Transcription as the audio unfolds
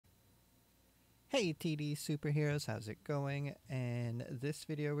Hey TD superheroes, how's it going? In this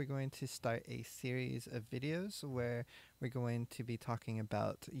video we're going to start a series of videos where we're going to be talking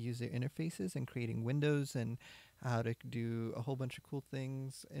about user interfaces and creating windows and how to do a whole bunch of cool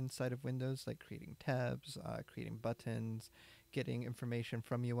things inside of Windows, like creating tabs, creating buttons, getting information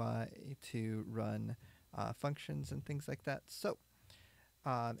from UI to run functions and things like that. So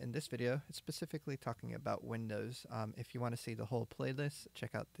in this video, it's specifically talking about Windows. If you want to see the whole playlist,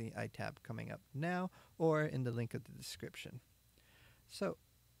 check out the iTab coming up now or in the link of the description. So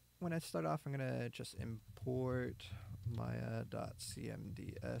when I start off, I'm going to just import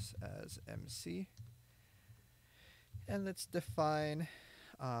maya.cmds as MC. And let's define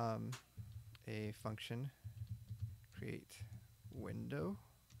a function, create window.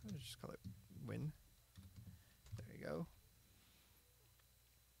 I'll just call it win. There you go.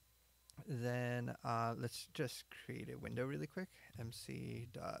 Then let's just create a window really quick. mc.window.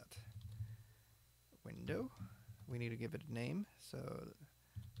 We need to give it a name. So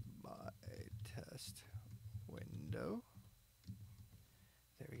my test window.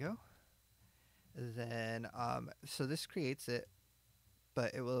 There we go. Then so this creates it,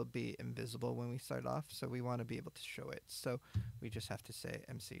 but it will be invisible when we start off. So we want to be able to show it. So we just have to say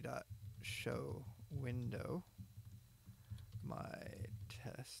mc.show window my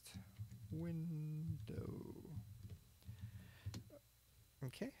test window.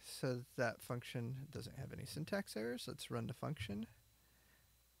 Okay, so that function doesn't have any syntax errors. Let's run the function.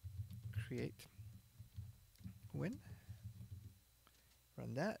 Create win.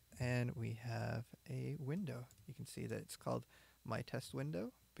 Run that, and we have a window. You can see that it's called my test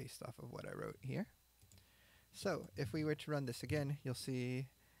window based off of what I wrote here. So if we were to run this again, you'll see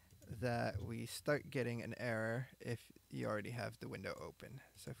that we start getting an error if you already have the window open.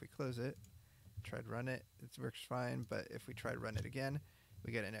 So if we close it, try to run it, it works fine, but if we try to run it again,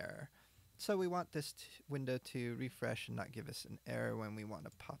 we get an error. So we want this window to refresh and not give us an error when we want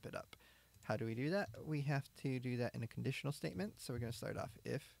to pop it up. How do we do that? We have to do that in a conditional statement. So we're going to start off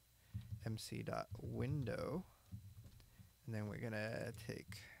if mc.window, and then we're going to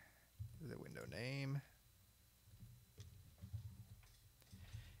take the window name,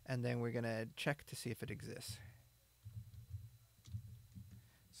 and then we're going to check to see if it exists.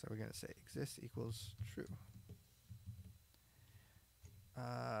 So we're going to say exists equals true.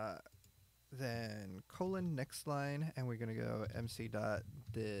 Then colon next line, and we're going to go mc.delete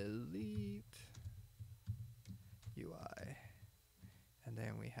UI. And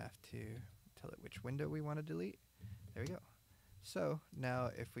then we have to tell it which window we want to delete. There we go. So now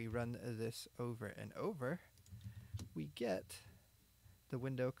if we run this over and over, we get the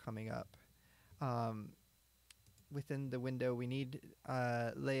window coming up. Within the window, we need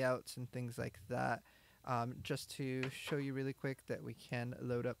layouts and things like that. Just to show you really quick that we can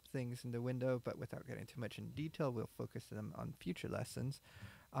load up things in the window, but without getting too much in detail, we'll focus them on future lessons.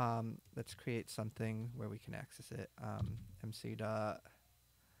 Let's create something where we can access it. mc.button.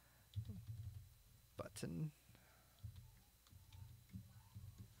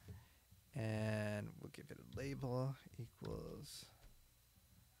 And we'll give it a label equals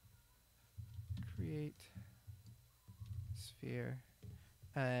create sphere.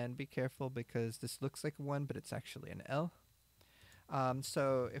 And be careful because this looks like a 1, but it's actually an L.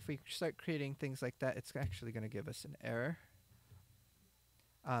 So if we start creating things like that, it's actually going to give us an error.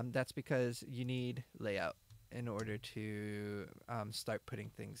 That's because you need layout in order to start putting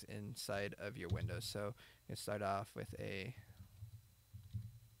things inside of your window. So you start off with a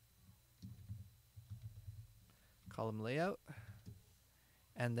column layout.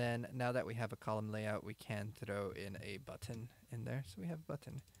 And then now that we have a column layout, we can throw in a button in there. So we have a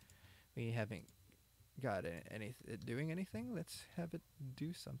button. We haven't got it doing anything. Let's have it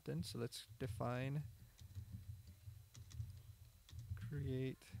do something. So let's define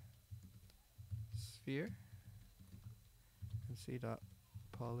create sphere and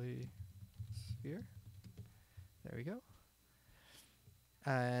c.polysphere. There we go.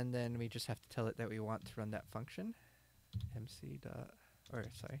 And then we just have to tell it that we want to run that function.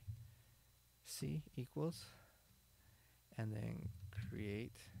 C equals, and then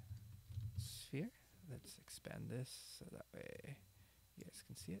create sphere. Let's expand this so that way you guys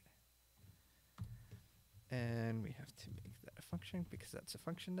can see it. And we have to make that a function because that's a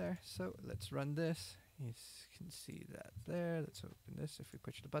function there. So let's run this. You can see that there. Let's open this. If we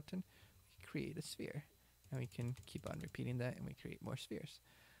push the button, we create a sphere. And we can keep on repeating that and we create more spheres.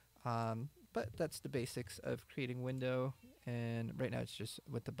 But that's the basics of creating window. And right now it's just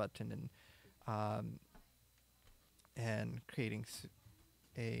with the button and creating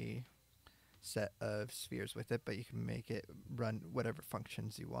a set of spheres with it, but you can make it run whatever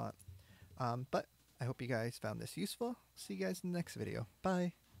functions you want. But I hope you guys found this useful. See you guys in the next video.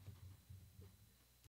 Bye.